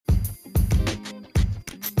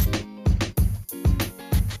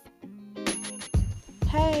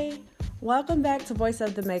Welcome back to Voice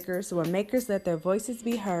of the Makers, where makers let their voices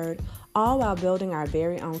be heard, all while building our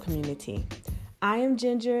very own community. I am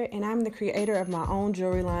Ginger, and I'm the creator of my own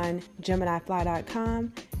jewelry line,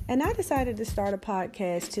 GeminiFly.com, and I decided to start a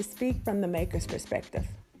podcast to speak from the maker's perspective.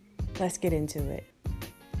 Let's get into it.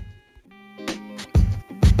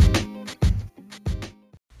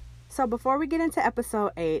 So before we get into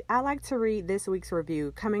episode 8, I like to read this week's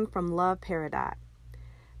review coming from Love Peridot.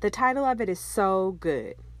 The title of it is so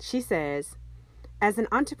good. She says, as an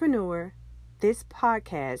entrepreneur, this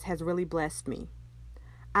podcast has really blessed me.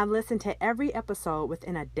 I've listened to every episode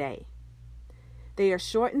within a day. They are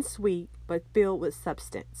short and sweet, but filled with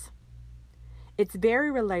substance. It's very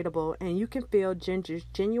relatable, and you can feel Ginger's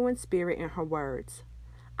genuine spirit in her words.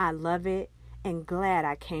 I love it and glad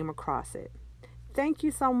I came across it. Thank you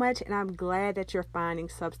so much, and I'm glad that you're finding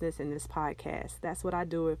substance in this podcast. That's what I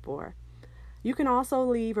do it for. You can also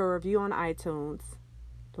leave a review on iTunes.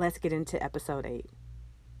 Let's get into episode 8.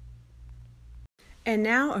 And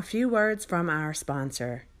now a few words from our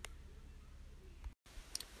sponsor.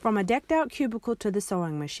 From a decked out cubicle to the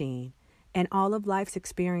sewing machine and all of life's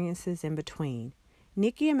experiences in between,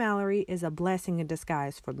 Nikki and Mallory is a blessing in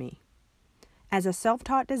disguise for me. As a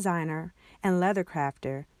self-taught designer and leather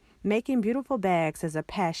crafter, making beautiful bags is a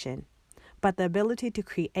passion, but the ability to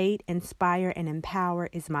create, inspire, and empower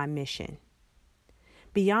is my mission.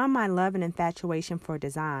 Beyond my love and infatuation for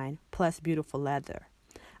design, plus beautiful leather,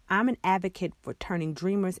 I'm an advocate for turning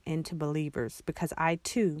dreamers into believers because I,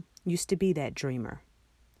 too, used to be that dreamer.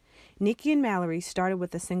 Nikki and Mallory started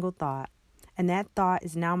with a single thought, and that thought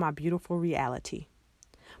is now my beautiful reality.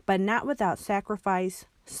 But not without sacrifice,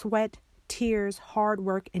 sweat, tears, hard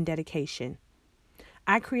work, and dedication.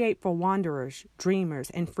 I create for wanderers, dreamers,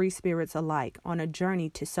 and free spirits alike on a journey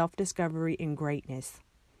to self-discovery and greatness.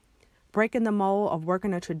 Breaking the mold of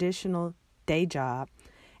working a traditional day job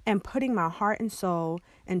and putting my heart and soul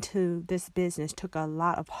into this business took a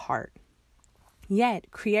lot of heart.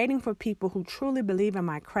 Yet, creating for people who truly believe in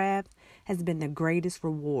my craft has been the greatest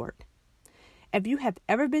reward. If you have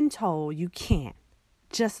ever been told you can't,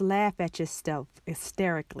 just laugh at yourself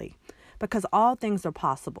hysterically because all things are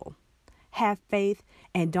possible. Have faith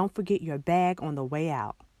and don't forget your bag on the way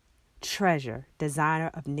out. Treasure,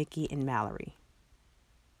 designer of Nikki and Mallory.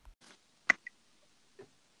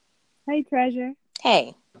 Hey, Treasure.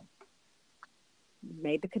 Hey.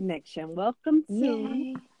 Made the connection. Welcome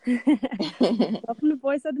to welcome to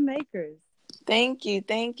Voice of the Makers. Thank you.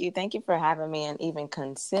 Thank you for having me and even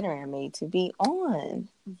considering me to be on.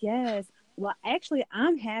 Yes. Well, actually,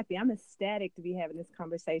 I'm happy. I'm ecstatic to be having this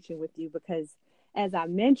conversation with you because, as I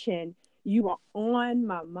mentioned, you are on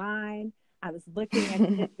my mind. I was looking at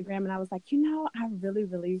Instagram and I was like, I really,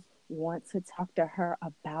 really want to talk to her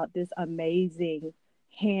about this amazing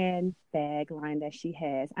handbag line that she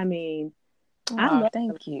has. I mean,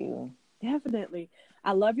 thank you. Definitely.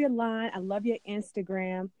 I love your line. I love your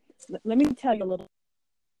Instagram. Let me tell you a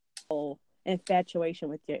little infatuation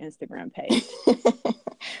with your Instagram page.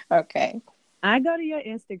 Okay. I go to your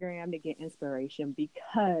Instagram to get inspiration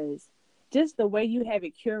because just the way you have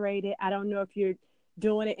it curated, I don't know if you're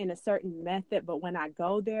doing it in a certain method, but when I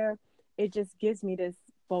go there, it just gives me this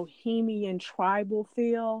bohemian tribal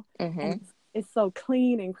feel. Mm-hmm. And it's so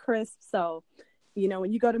clean and crisp. So,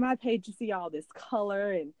 when you go to my page, you see all this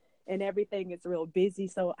color and everything is real busy.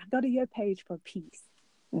 So I go to your page for peace.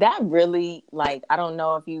 That really, I don't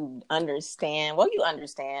know if you understand. Well, you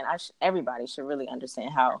understand. Everybody should really understand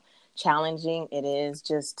how challenging it is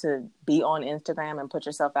just to be on Instagram and put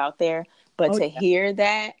yourself out there. But hear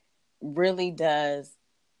that really does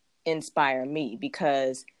inspire me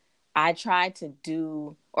because I try to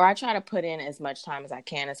put in as much time as I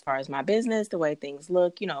can as far as my business, the way things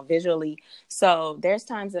look, visually. So there's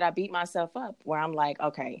times that I beat myself up where I'm like,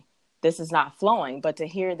 okay, this is not flowing. But to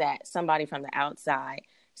hear that somebody from the outside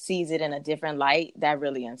sees it in a different light, that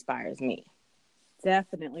really inspires me.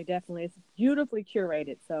 Definitely. It's beautifully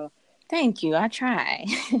curated. So thank you. I try.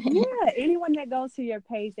 Yeah. Anyone that goes to your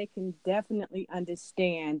page, they can definitely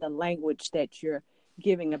understand the language that you're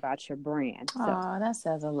giving about your brand. Oh, that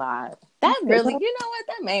says a lot. That really, you know what?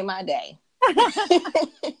 That made my day.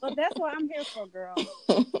 Well, that's what I'm here for, girl.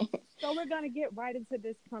 So we're going to get right into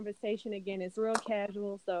this conversation again. It's real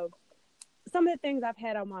casual. So some of the things I've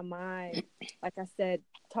had on my mind, like I said,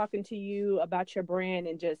 talking to you about your brand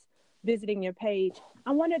and just visiting your page,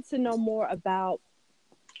 I wanted to know more about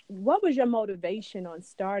what was your motivation on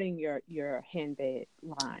starting your handbag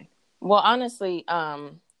line? Well, honestly,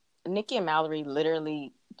 Nikki and Mallory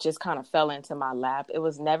literally just kind of fell into my lap. It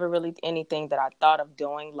was never really anything that I thought of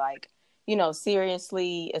doing,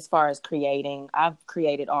 seriously, as far as creating. I've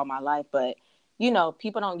created all my life, but,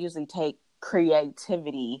 people don't usually take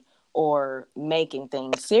creativity or making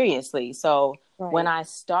things seriously. So when Right. I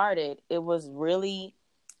started, it was really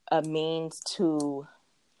a means to,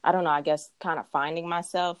 I don't know, I guess kind of finding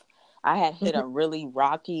myself. I had hit Mhm. a really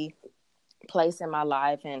rocky place in my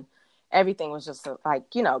life, and everything was just like,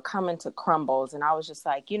 coming to crumbles. And I was just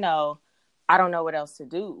like, I don't know what else to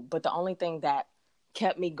do. But the only thing that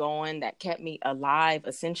kept me going, that kept me alive,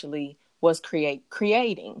 essentially, was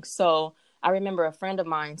creating. So I remember a friend of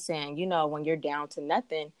mine saying, when you're down to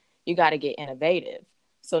nothing, you got to get innovative.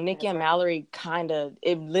 So Nikki That's and right. Mallory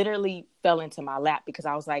it literally fell into my lap because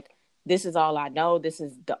I was like, this is all I know. This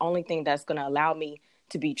is the only thing that's going to allow me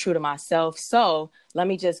to be true to myself. So let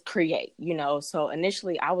me just create. So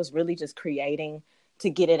initially I was really just creating to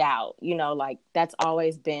get it out, like that's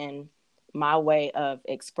always been my way of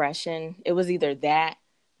expression. It was either that,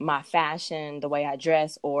 my fashion, the way I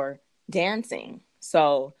dress, or dancing.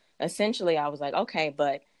 So essentially I was like, okay,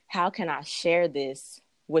 but how can I share this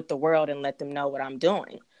with the world and let them know what I'm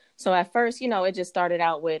doing? So at first, it just started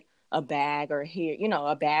out with a bag or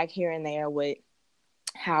a bag here and there with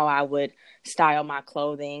how I would style my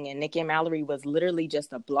clothing. And Nikki and Mallory was literally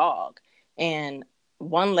just a blog. And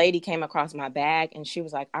one lady came across my bag and she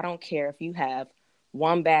was like, I don't care if you have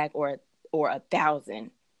one bag or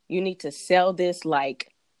 1,000. You need to sell this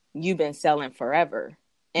like you've been selling forever.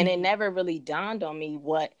 And it Mhm. never really dawned on me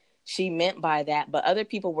what she meant by that. But other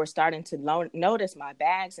people were starting to notice my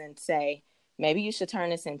bags and say, maybe you should turn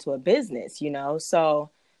this into a business.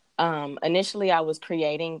 So initially I was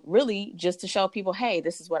creating really just to show people, hey,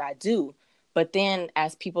 this is what I do. But then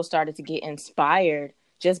as people started to get inspired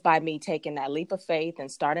just by me taking that leap of faith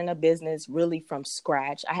and starting a business really from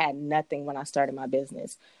scratch, I had nothing when I started my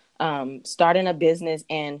business. Starting a business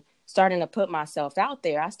and starting to put myself out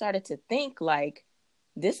there, I started to think like,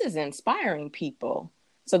 this is inspiring people.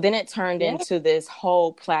 So then it turned Yeah. into this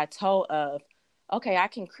whole plateau of, okay, I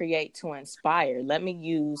can create to inspire. Let me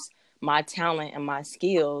use my talent and my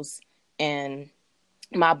skills and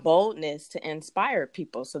my boldness to inspire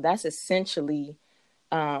people. So that's essentially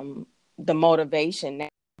um, the motivation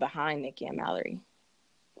behind Nikki and Mallory.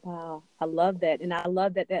 Wow, I love that, and I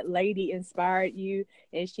love that that lady inspired you,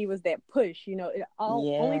 and she was that push. It all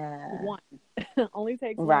only takes Yeah. one, only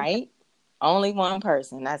takes one person. Right. Only one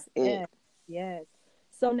person. That's it. Yes, yes.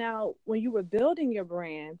 So now, when you were building your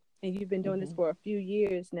brand, and you've been doing this Mm-hmm. for a few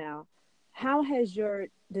years now, how has your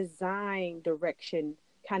design direction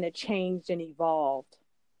kind of changed and evolved?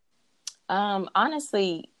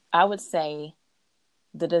 Honestly, I would say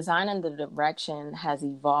the design and the direction has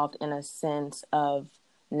evolved in a sense of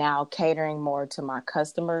now catering more to my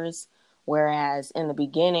customers. Whereas in the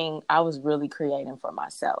beginning, I was really creating for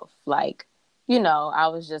myself. Like, I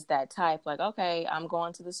was just that type, like, okay, I'm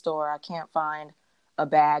going to the store. I can't find a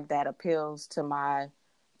bag that appeals to my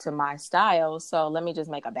style. So let me just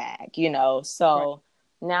make a bag. Right. So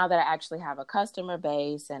now that I actually have a customer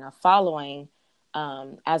base and a following,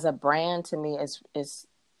 as a brand to me is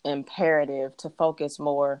imperative to focus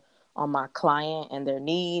more on my client and their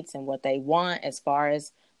needs and what they want as far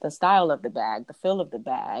as the style of the bag, the feel of the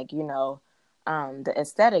bag, the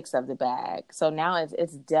aesthetics of the bag. So now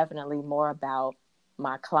it's definitely more about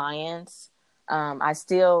my clients. I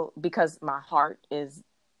still, because my heart is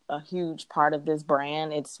a huge part of this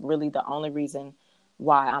brand, it's really the only reason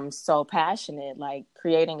why I'm so passionate. Like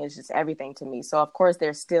creating is just everything to me. So of course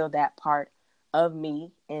there's still that part of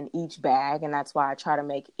me in each bag, and that's why I try to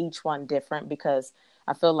make each one different, because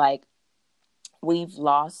I feel like we've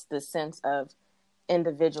lost the sense of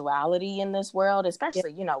individuality in this world, Yeah.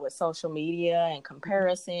 especially with social media and Mhm.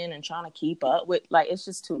 comparison and trying to keep up with, like, it's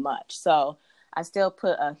just too much. So I still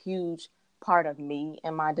put a huge part of me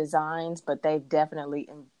in my designs, but they've definitely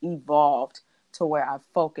evolved to where I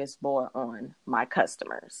focus more on my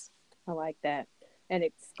customers. I like that. And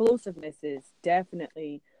exclusiveness is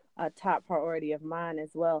definitely a top priority of mine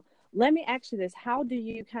as well. Let me ask you this. How do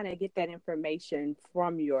you kind of get that information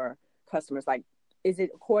from your customers? Like, is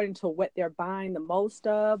it according to what they're buying the most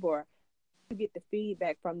of, or you get the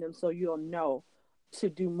feedback from them so you'll know to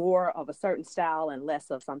do more of a certain style and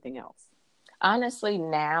less of something else? Honestly,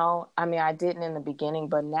 now, I mean, I didn't in the beginning,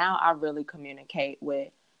 but now I really communicate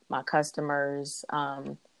with my customers,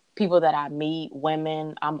 people that I meet,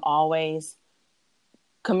 women. I'm always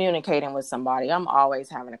communicating with somebody. I'm always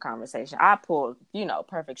having a conversation. I pull,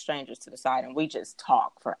 perfect strangers to the side and we just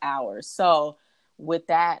talk for hours. So with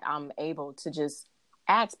that, I'm able to just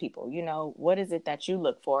ask people, what is it that you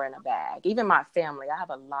look for in a bag? Even my family, I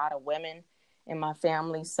have a lot of women in my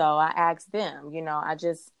family. So I ask them, I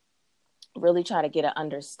just really try to get an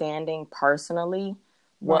understanding personally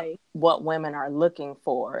what Right. what women are looking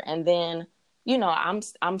for. And then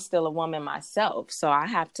I'm still a woman myself, so I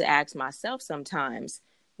have to ask myself sometimes,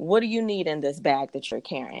 what do you need in this bag that you're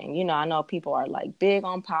carrying? I know people are like big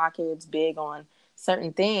on pockets, big on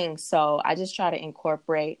certain things, so I just try to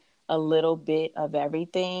incorporate a little bit of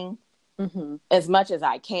everything Mm-hmm. as much as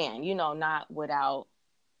I can, not without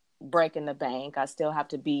breaking the bank. I still have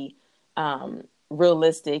to be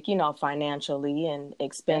realistic, financially and Yeah.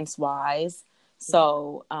 expense wise. Yeah.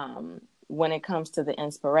 So when it comes to the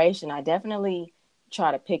inspiration, I definitely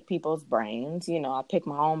try to pick people's brains. I pick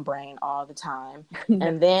my own brain all the time.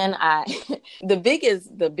 And then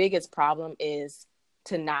the biggest problem is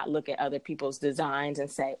to not look at other people's designs and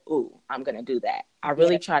say, "Ooh, I'm going to do that." I Yeah.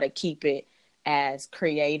 really try to keep it as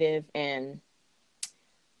creative and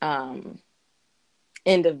um,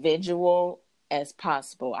 individual as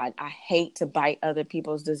possible. I hate to bite other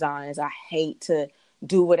people's designs. I hate to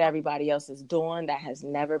do what everybody else is doing. That has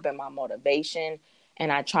never been my motivation.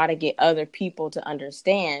 And I try to get other people to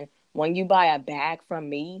understand, when you buy a bag from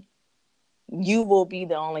me, you will be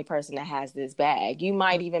the only person that has this bag. You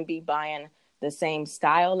might even be buying the same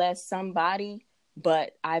style as somebody,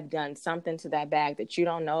 but I've done something to that bag that you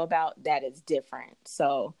don't know about that is different.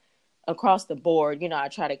 So across the board, I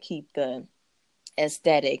try to keep the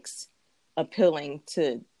aesthetics appealing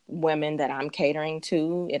to women that I'm catering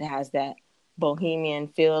to. It has that bohemian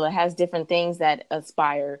feel. It has different things that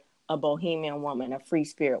aspire a bohemian woman, a free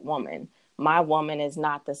spirit woman. My woman is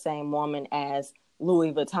not the same woman as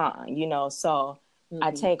Louis Vuitton, so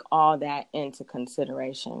I Mm-hmm. take all that into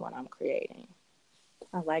consideration when I'm creating.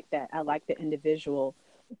 I like that. I like the individual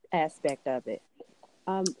aspect of it.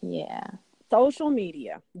 Um, Yeah. Social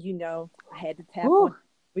media, I had to tap on. Whew.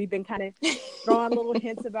 We've been kind of throwing little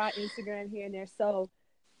hints about Instagram here and there. So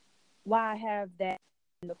why I have that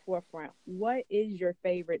in the forefront? What is your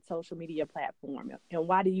favorite social media platform, and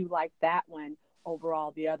why do you like that one over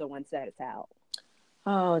all the other ones that it's out?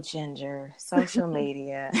 Oh, Ginger, social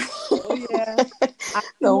media. Oh yeah, I see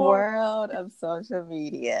The more. world of social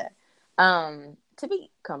media. To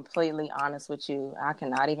be completely honest with you, I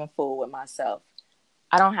cannot even fool with myself.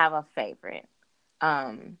 I don't have a favorite.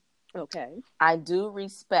 Um, Okay, I do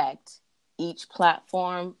respect each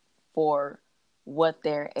platform for what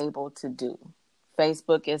they're able to do.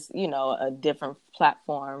 Facebook is, a different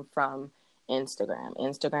platform from Instagram.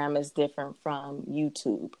 Instagram is different from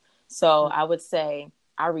YouTube. So I would say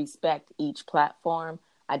I respect each platform.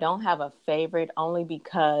 I don't have a favorite only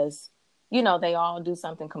because, they all do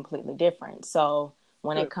something completely different. So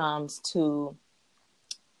when it true. comes to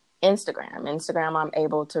Instagram, I'm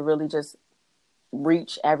able to really just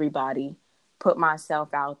reach everybody, put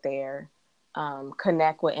myself out there,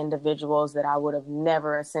 connect with individuals that I would have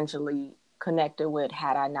never essentially connected with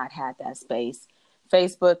had I not had that space.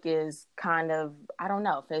 Facebook is kind of, I don't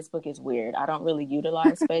know, Facebook is weird. I don't really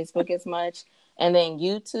utilize Facebook as much. And then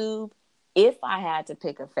YouTube, if I had to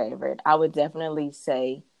pick a favorite, I would definitely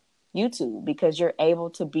say YouTube, because you're able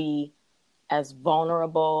to be as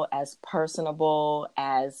vulnerable, as personable,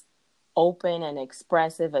 as open and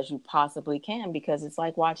expressive as you possibly can, because it's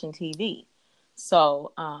like watching TV.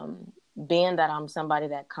 So, being that I'm somebody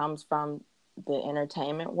that comes from the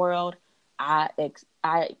entertainment world, I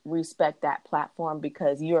respect that platform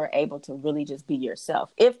because you are able to really just be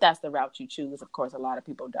yourself. If that's the route you choose, of course, a lot of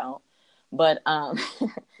people don't, but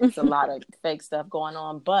it's a lot of fake stuff going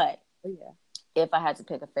on. But Yeah. if I had to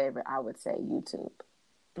pick a favorite, I would say YouTube.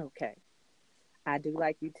 Okay. I do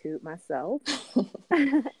like YouTube myself.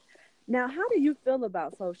 Now, how do you feel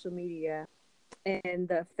about social media and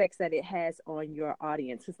the effects that it has on your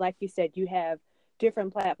audience? Because, like you said, you have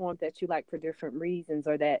different platforms that you like for different reasons,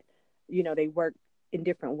 or that, they work in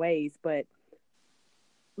different ways. But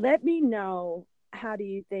let me know, how do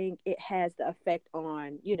you think it has the effect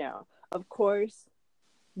on, of course,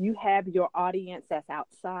 you have your audience that's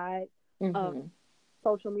outside of Mm-hmm.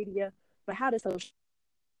 social media, but how does social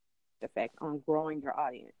affect on growing your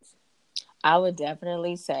audience? I would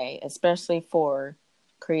definitely say, especially for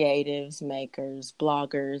creatives, makers,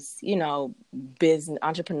 bloggers, business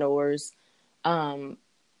entrepreneurs, um,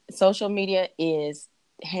 social media is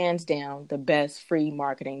hands down the best free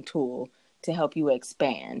marketing tool to help you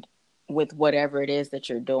expand with whatever it is that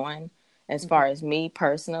you're doing. As Mhm. far as me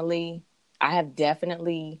personally, I have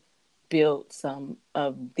definitely built some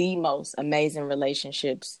of the most amazing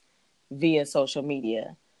relationships via social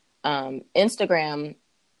media.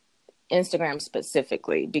 Instagram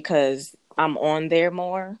specifically, because I'm on there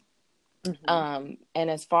more. Mhm. And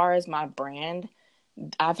as far as my brand,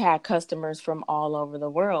 I've had customers from all over the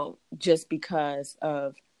world just because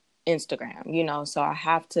of Instagram, so I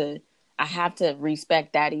have to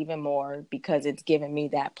respect that even more because it's given me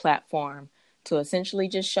that platform to essentially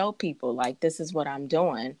just show people like this is what I'm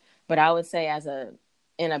doing. But I would say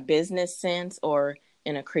in a business sense or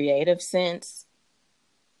in a creative sense,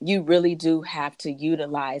 you really do have to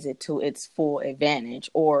utilize it to its full advantage,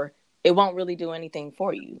 or it won't really do anything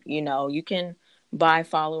for you. You know, you can buy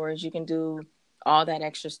followers, you can do all that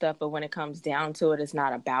extra stuff, but when it comes down to it, it's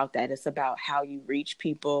not about that. It's about how you reach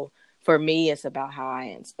people. For me, it's about how I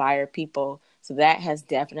inspire people. So that has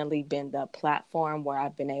definitely been the platform where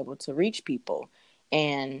I've been able to reach people.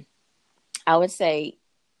 And I would say,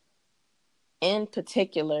 in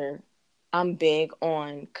particular, I'm big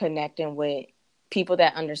on connecting with people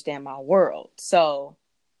that understand my world. So,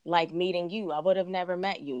 like meeting you, I would have never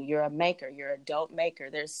met you. You're a maker, you're a dope maker.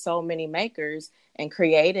 There's so many makers and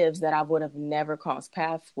creatives that I would have never crossed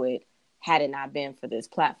paths with had it not been for this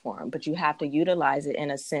platform. But you have to utilize it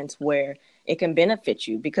in a sense where it can benefit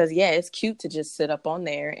you, because yeah, it's cute to just sit up on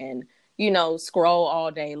there and, you know, scroll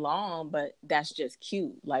all day long, but that's just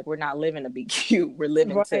cute. Like, we're not living to be cute. We're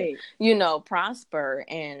living to, Right. you know, prosper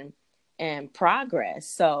and progress.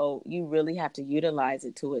 So you really have to utilize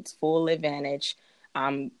it to its full advantage.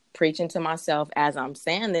 I'm preaching to myself as I'm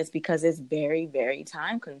saying this because it's very, very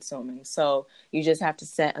time consuming. So you just have to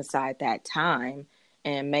set aside that time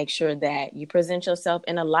and make sure that you present yourself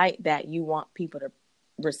in a light that you want people to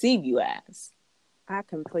receive you as. I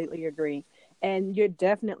completely agree. And you're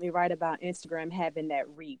definitely right about Instagram having that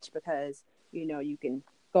reach, because, you know, you can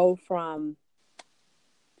go from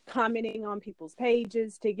commenting on people's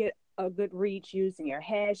pages to get a good reach using your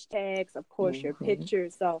hashtags, of course, your Mm-hmm.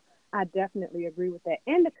 pictures. So I definitely agree with that.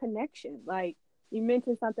 And the connection. Like, you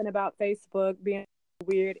mentioned something about Facebook being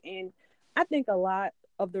weird. And I think a lot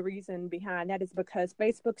of the reason behind that is because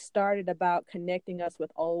Facebook started about connecting us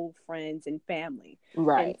with old friends and family. And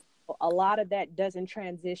Right. a lot of that doesn't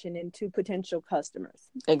transition into potential customers.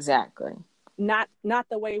 Exactly. Not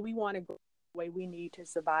the way we want to go, the way we need to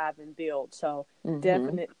survive and build. So Mm-hmm.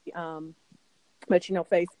 definitely, but you know,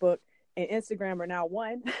 Facebook and Instagram are now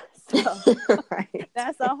one. So Right.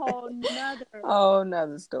 that's a whole nother, Oh,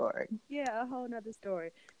 another story. yeah, a whole nother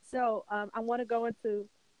story. So I want to go into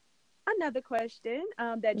another question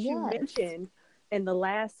that you Yes. mentioned in the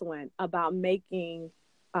last one about making,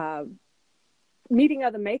 um, meeting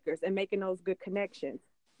other makers and making those good connections.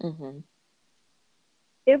 Mm-hmm.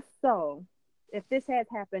 If so, if this has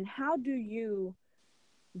happened, how do you,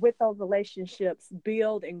 with those relationships,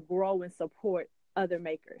 build and grow and support other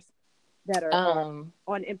makers that are Um,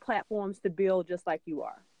 on in platforms to build just like you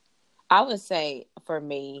are? I would say for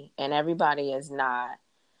me, and everybody is not,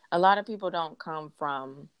 a lot of people don't come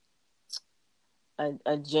from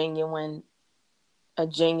a genuine, a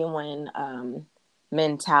genuine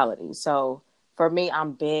mentality. So for me,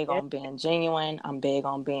 I'm big Yes. on being genuine. I'm big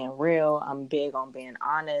on being real. I'm big on being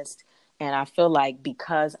honest. And I feel like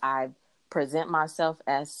because I present myself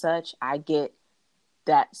as such, I get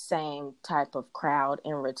that same type of crowd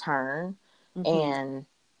in return. Mm-hmm. And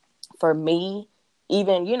for me,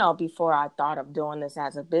 even, you know, before I thought of doing this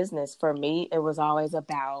as a business, for me, it was always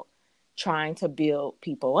about trying to build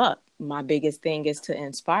people up. My biggest thing is to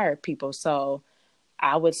inspire people. So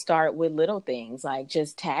I would start with little things like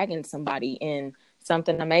just tagging somebody in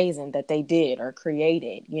something amazing that they did or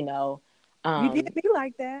created, you know. You did Um, me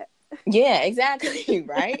like that. yeah, exactly.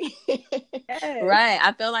 Right. Yes. Right.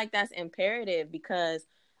 I feel like that's imperative because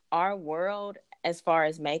our world, as far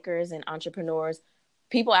as makers and entrepreneurs,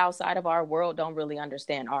 people outside of our world don't really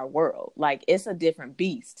understand our world. Like, it's a different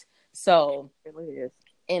beast. So It really is.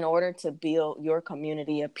 in order to build your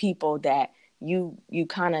community of people that you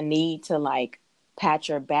kind of need to like pat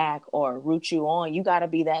your back or root you on, you got to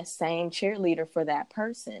be that same cheerleader for that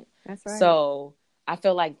person. That's right. So I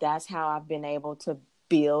feel like that's how I've been able to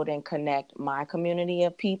build and connect my community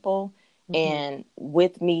of people. Mm-hmm. And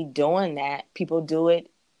with me doing that, people do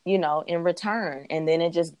it, you know, in return, and then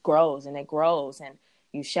it just grows and it grows, and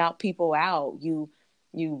you shout people out, you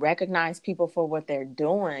recognize people for what they're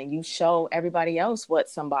doing. You show everybody else what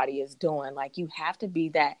somebody is doing. Like, you have to be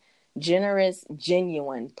that generous,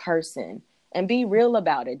 genuine person and be real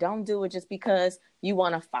about it. Don't do it just because you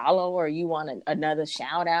want to follow or you want another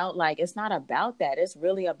shout out. Like, it's not about that. It's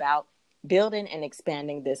really about building and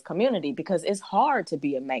expanding this community, because it's hard to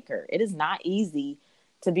be a maker. It is not easy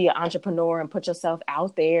to be an entrepreneur and put yourself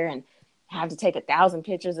out there and have to take 1,000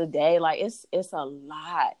 pictures a day. Like, it's a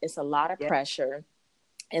lot. It's a lot of Yeah. pressure.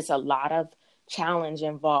 It's a lot of challenge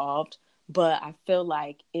involved, but I feel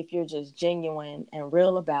like if you're just genuine and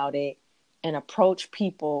real about it and approach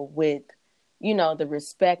people with, you know, the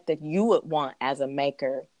respect that you would want as a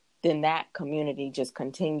maker, then that community just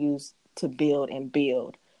continues to build and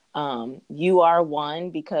build. You are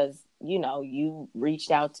one because, you know, you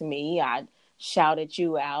reached out to me. I shouted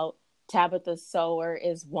you out. Tabitha Sower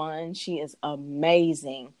is one. She is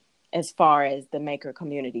amazing as far as the maker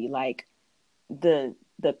community. Like the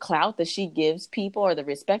clout that she gives people, or the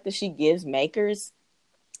respect that she gives makers,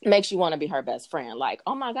 makes you want to be her best friend. Like,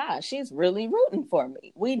 oh my gosh, she's really rooting for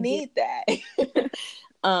me. We need that.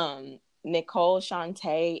 Nicole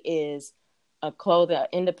Shante is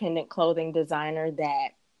independent clothing designer that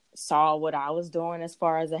saw what I was doing as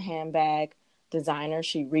far as a handbag designer.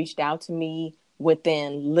 She reached out to me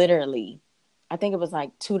within literally, I think it was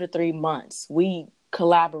like 2 to 3 months. We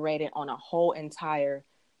collaborated on a whole entire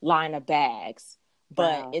line of bags,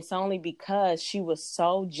 but it's only because she was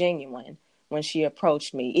so genuine when she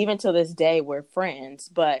approached me. Even to this day, we're friends,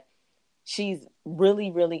 but she's really,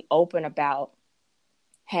 really open about,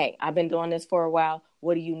 hey, I've been doing this for a while.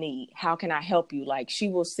 What do you need? How can I help you? Like, she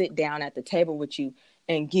will sit down at the table with you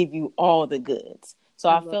and give you all the goods. So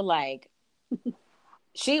I feel like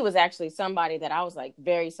she was actually somebody that I was like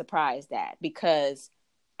very surprised at, because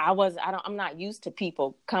I'm not used to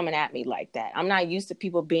people coming at me like that. I'm not used to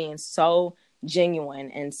people being so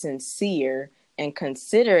genuine and sincere and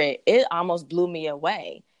considerate. It almost blew me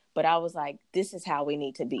away. But I was like, this is how we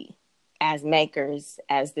need to be as makers,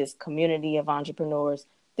 as this community of entrepreneurs.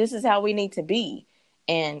 This is how we need to be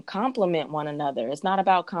and complement one another. It's not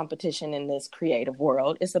about competition in this creative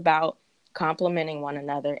world. It's about complimenting one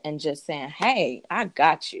another and just saying, hey, I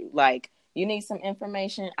got you. Like, you need some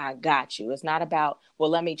information, I got you. It's not about, well,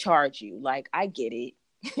 let me charge you. Like, I get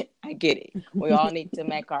it. I get it. We all need to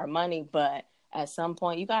make our money, but at some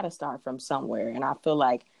point you got to start from somewhere. And I feel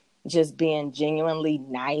like just being genuinely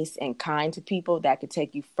nice and kind to people, that could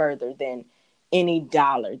take you further than any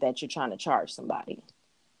dollar that you're trying to charge somebody.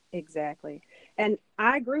 Exactly. And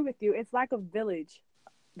I agree with you. It's like a village,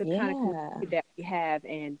 the kind of community that we have.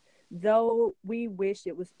 And though we wish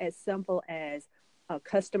it was as simple as a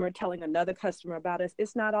customer telling another customer about us,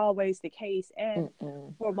 it's not always the case. And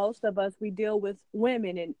for most of us, we deal with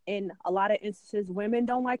women, and in a lot of instances, women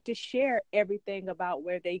don't like to share everything about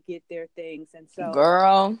where they get their things. And so,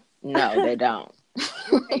 girl, no, they don't.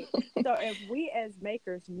 Right. So if we as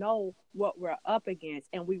makers know what we're up against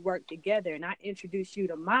and we work together, and I introduce you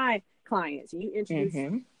to my clients, and you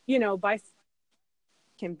introduce, vice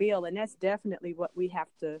can build, and that's definitely what we have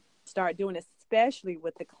to start doing, especially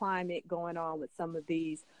with the climate going on with some of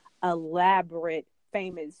these elaborate,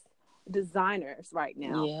 famous designers right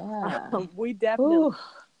now. Yeah. We definitely,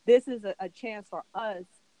 this is a chance for us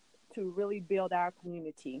to really build our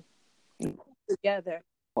community together.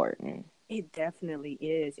 Important. It definitely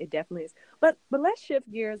is. It definitely is. But let's shift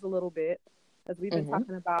gears a little bit, because we've been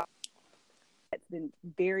talking about, it's been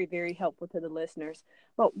very, very helpful to the listeners.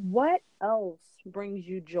 But what else brings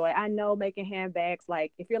you joy? I know making handbags,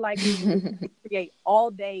 like, if you're like me, you create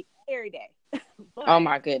all day, every day. But, oh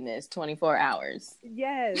my goodness, 24 hours.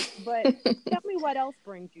 Yes, but tell me what else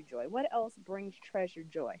brings you joy. What else brings Treasure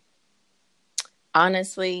joy?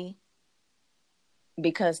 Honestly,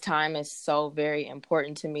 because time is so very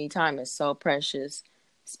important to me. Time is so precious.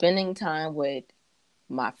 Spending time with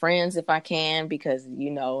my friends if I can, because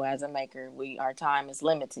as a maker, our time is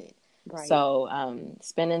limited. Right. So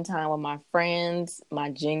spending time with my friends, my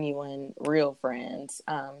genuine, real friends,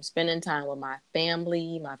 spending time with my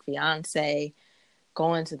family, my fiance,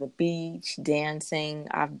 going to the beach, dancing.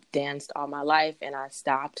 I've danced all my life, and I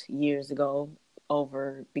stopped years ago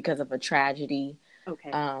because of a tragedy.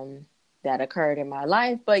 Okay. That occurred in my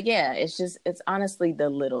life. But yeah, it's honestly the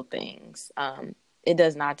little things. It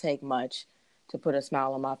does not take much to put a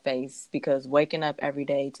smile on my face, because waking up every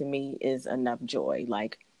day to me is enough joy.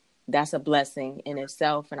 Like, that's a blessing in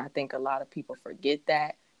itself. And I think a lot of people forget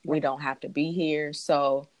that we don't have to be here.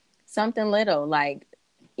 So something little, like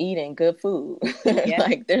eating good food. Yeah.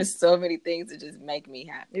 Like, there's so many things that just make me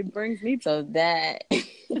happy. It brings me so that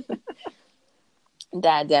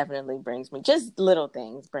that definitely brings me, just little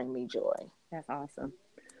things bring me joy. That's awesome.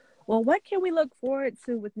 Well, what can we look forward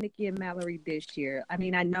to with Nikki and Mallory this year? I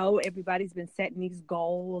mean, I know everybody's been setting these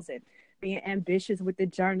goals and being ambitious with the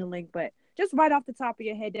journaling, but just right off the top of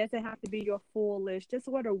your head, doesn't have to be your full list. Just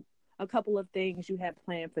what are a couple of things you have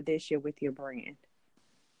planned for this year with your brand?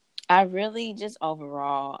 I really just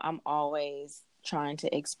overall, I'm always trying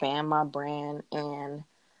to expand my brand and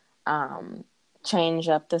change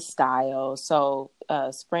up the style. So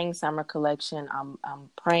spring summer collection, I'm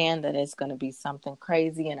praying that it's going to be something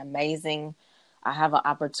crazy and amazing. I have an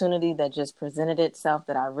opportunity that just presented itself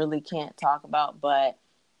that I really can't talk about, but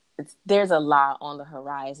there's a lot on the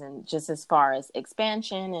horizon, just as far as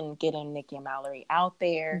expansion and getting Nikki and Mallory out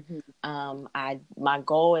there. My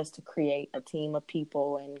goal is to create a team of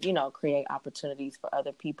people and create opportunities for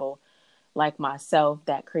other people like myself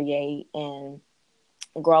that create and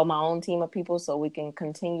grow my own team of people so we can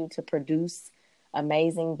continue to produce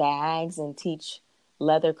amazing bags and teach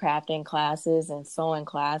leather crafting classes and sewing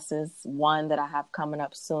classes, one that I have coming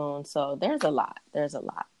up soon. So there's a lot. There's a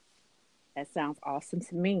lot. That sounds awesome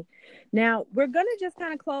to me. Now, we're going to just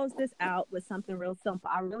kind of close this out with something real simple.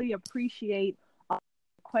 I really appreciate all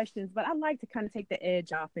the questions, but I'd like to kind of take the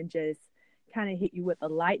edge off and just kind of hit you with a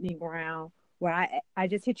lightning round where I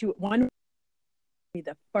just hit you with one,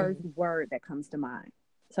 the first word that comes to mind.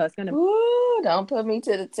 So it's going to... Ooh, don't put me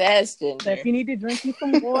to the test, Ginger. So if you need to drink you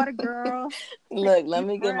some water, girl. Look, let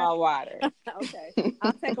me get my water. Okay.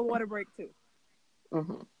 I'll take a water break, too.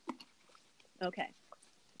 Mm-hmm. Okay.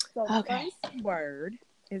 So the first word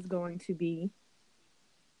is going to be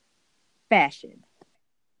fashion.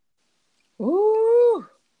 Ooh.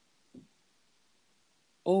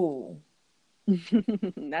 Ooh.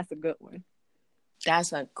 That's a good one.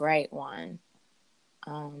 That's a great one.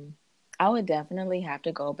 I would definitely have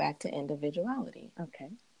to go back to individuality. Okay.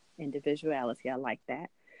 Individuality. I like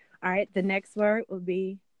that. All right. The next word will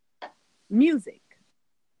be music.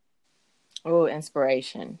 Oh,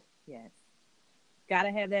 inspiration. Yes.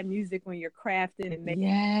 Gotta have that music when you're crafting and making.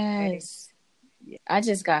 Yes. Yeah. I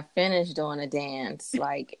just got finished doing a dance,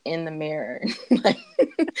 like in the mirror, like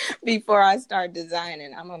before I start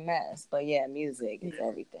designing. I'm a mess, but yeah, music is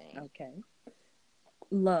everything. Okay.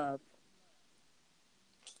 Love.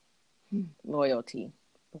 Loyalty.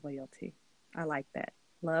 I like that.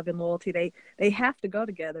 Love and loyalty. They have to go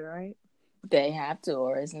together, right? They have to,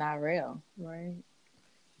 or it's not real. Right.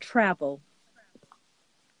 Travel.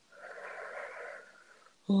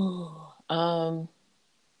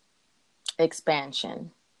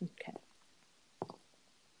 Expansion. Okay.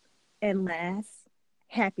 And last,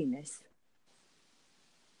 happiness.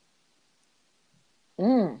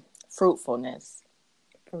 Fruitfulness.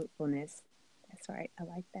 That's right. I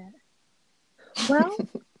like that. Well,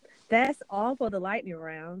 that's all for the lightning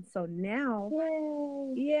round. So now,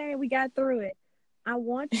 yay, we got through it. I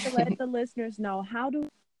want to let the listeners know how to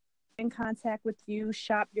in contact with you,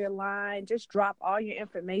 shop your line, just drop all your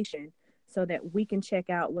information so that we can check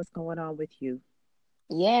out what's going on with you.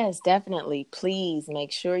 Yes, definitely. Please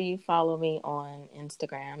make sure you follow me on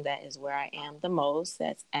Instagram. That is where I am the most.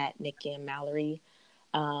 That's at Nikki and Mallory.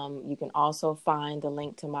 You can also find the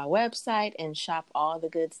link to my website and shop all the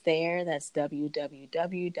goods there. That's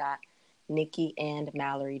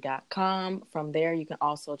www.nikkiandmallory.com. From there, you can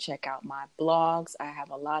also check out my blogs. I have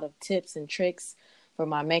a lot of tips and tricks for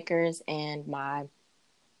my makers and my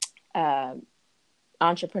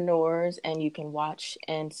entrepreneurs, and you can watch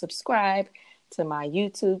and subscribe to my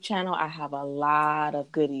YouTube channel. I have a lot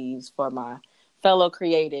of goodies for my fellow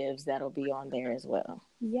creatives that'll be on there as well.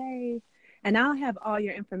 Yay. And I'll have all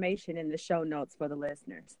your information in the show notes for the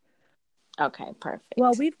listeners. Okay, perfect.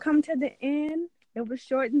 Well, we've come to the end. It was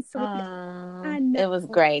short and sweet. I know. It was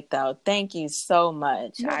great, though. Thank you so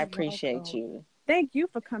much. I appreciate you. Thank you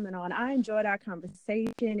for coming on. I enjoyed our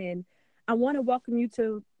conversation, and I want to welcome you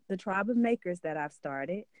to the tribe of makers that I've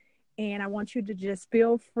started. And I want you to just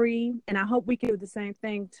feel free. And I hope we can do the same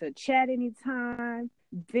thing, to chat anytime,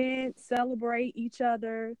 vent, celebrate each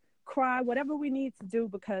other, cry, whatever we need to do,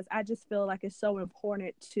 because I just feel like it's so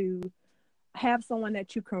important to have someone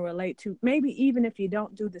that you can relate to. Maybe even if you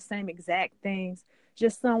don't do the same exact things,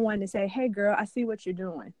 just someone to say, hey, girl, I see what you're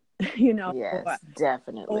doing. Yes,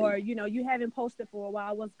 definitely. Or, you haven't posted for a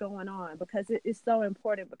while, what's going on? Because it's so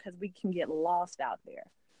important, because we can get lost out there.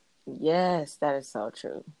 Yes, that is so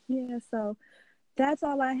true. Yeah, so that's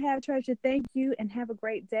all I have, Treasure. Thank you, and have a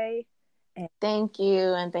great day. Thank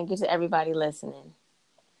you, and thank you to everybody listening.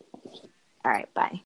 All right, bye.